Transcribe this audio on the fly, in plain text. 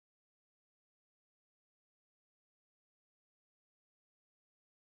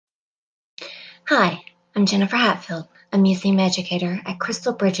Hi, I'm Jennifer Hatfield, a museum educator at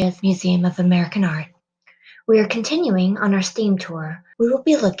Crystal Bridges Museum of American Art. We are continuing on our STEAM tour. We will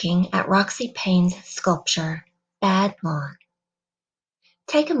be looking at Roxy Paine's sculpture, Bad Lawn.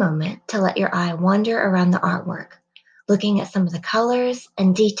 Take a moment to let your eye wander around the artwork, looking at some of the colors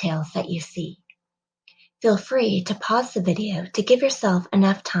and details that you see. Feel free to pause the video to give yourself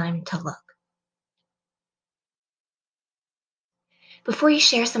enough time to look. Before you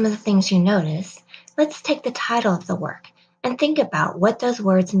share some of the things you notice, let's take the title of the work and think about what those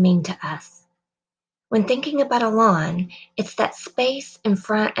words mean to us. When thinking about a lawn, it's that space in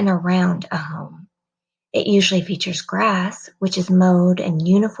front and around a home. It usually features grass, which is mowed and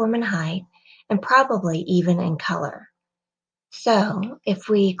uniform in height, and probably even in color. So, if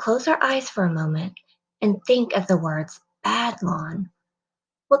we close our eyes for a moment and think of the words bad lawn,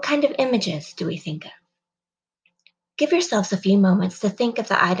 what kind of images do we think of? Give yourselves a few moments to think of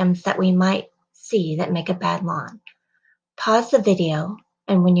the items that we might see that make a bad lawn. Pause the video,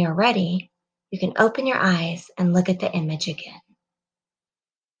 and when you're ready, you can open your eyes and look at the image again.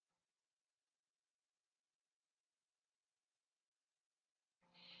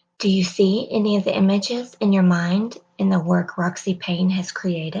 Do you see any of the images in your mind in the work Roxy Paine has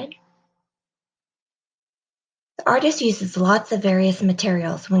created? The artist uses lots of various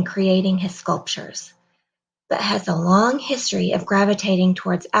materials when creating his sculptures, but has a long history of gravitating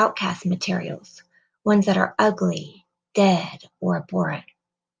towards outcast materials, ones that are ugly, dead, or abhorrent.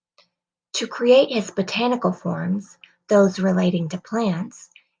 To create his botanical forms, those relating to plants,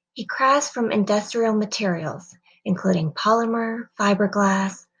 he crafts from industrial materials, including polymer,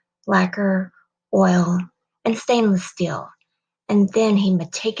 fiberglass, lacquer, oil, and stainless steel, and then he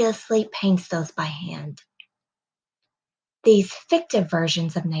meticulously paints those by hand. These fictive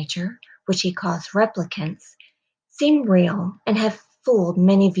versions of nature, which he calls replicants, seem real and have fooled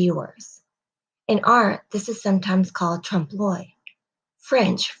many viewers. In art, this is sometimes called trompe-l'oeil,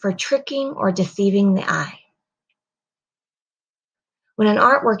 French for tricking or deceiving the eye. When an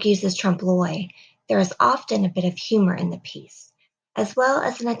artwork uses trompe-l'oeil, there is often a bit of humor in the piece, as well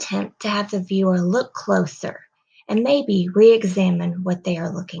as an attempt to have the viewer look closer and maybe re-examine what they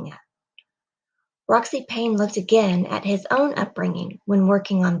are looking at. Roxy Paine looked again at his own upbringing when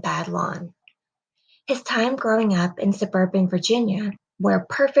working on Bad Lawn. His time growing up in suburban Virginia, where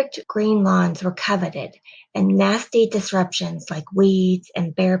perfect green lawns were coveted and nasty disruptions like weeds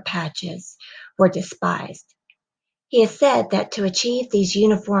and bare patches were despised. He has said that to achieve these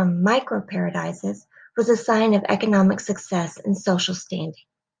uniform micro-paradises was a sign of economic success and social standing.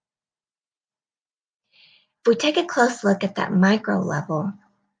 If we take a close look at that micro level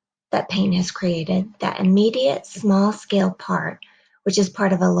that Paine has created, that immediate small-scale part, which is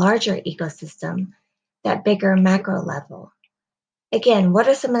part of a larger ecosystem, that bigger macro level. Again, what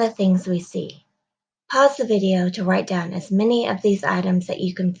are some of the things we see? Pause the video to write down as many of these items that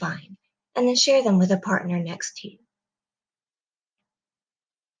you can find, and then share them with a partner next to you.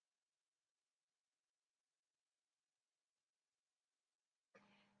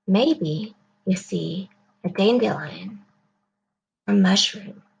 Maybe you see a dandelion, a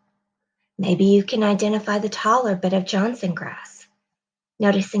mushroom. Maybe you can identify the taller bit of Johnson grass,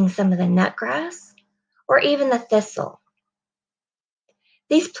 noticing some of the nutgrass, or even the thistle.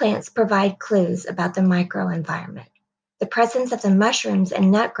 These plants provide clues about the microenvironment. The presence of the mushrooms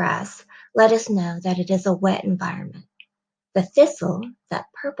and nutgrass let us know that it is a wet environment. The thistle, that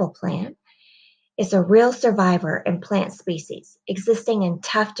purple plant, is a real survivor in plant species, existing in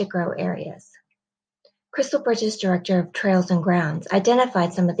tough-to-grow areas. Crystal Bridges' director of Trails and Grounds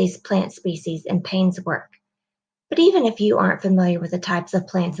identified some of these plant species in Paine's work. But even if you aren't familiar with the types of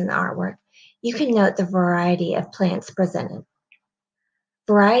plants in the artwork, you can note the variety of plants presented.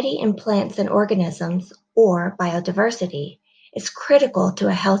 Variety in plants and organisms, or biodiversity, is critical to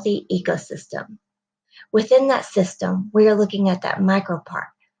a healthy ecosystem. Within that system, we are looking at that micropart,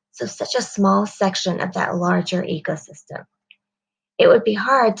 so such a small section of that larger ecosystem. It would be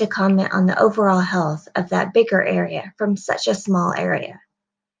hard to comment on the overall health of that bigger area from such a small area.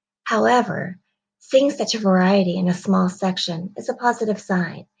 However, seeing such a variety in a small section is a positive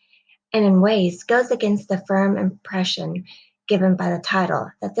sign, and in ways goes against the firm impression given by the title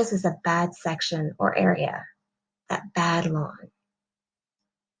that this is a bad section or area, that bad lawn.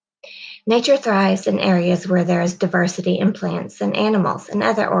 Nature thrives in areas where there is diversity in plants and animals, and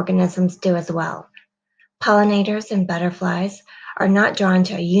other organisms do as well. Pollinators and butterflies are not drawn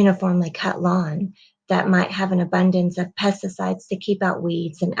to a uniformly cut lawn that might have an abundance of pesticides to keep out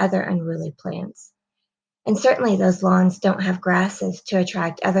weeds and other unruly plants. And certainly those lawns don't have grasses to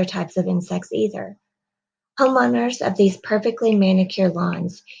attract other types of insects either. Homeowners of these perfectly manicured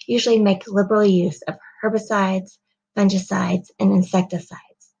lawns usually make liberal use of herbicides, fungicides, and insecticides.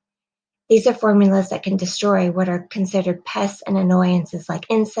 These are formulas that can destroy what are considered pests and annoyances like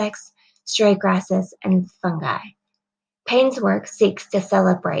insects, stray grasses, and fungi. Paine's work seeks to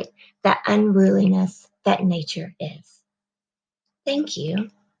celebrate the unruliness that nature is. Thank you.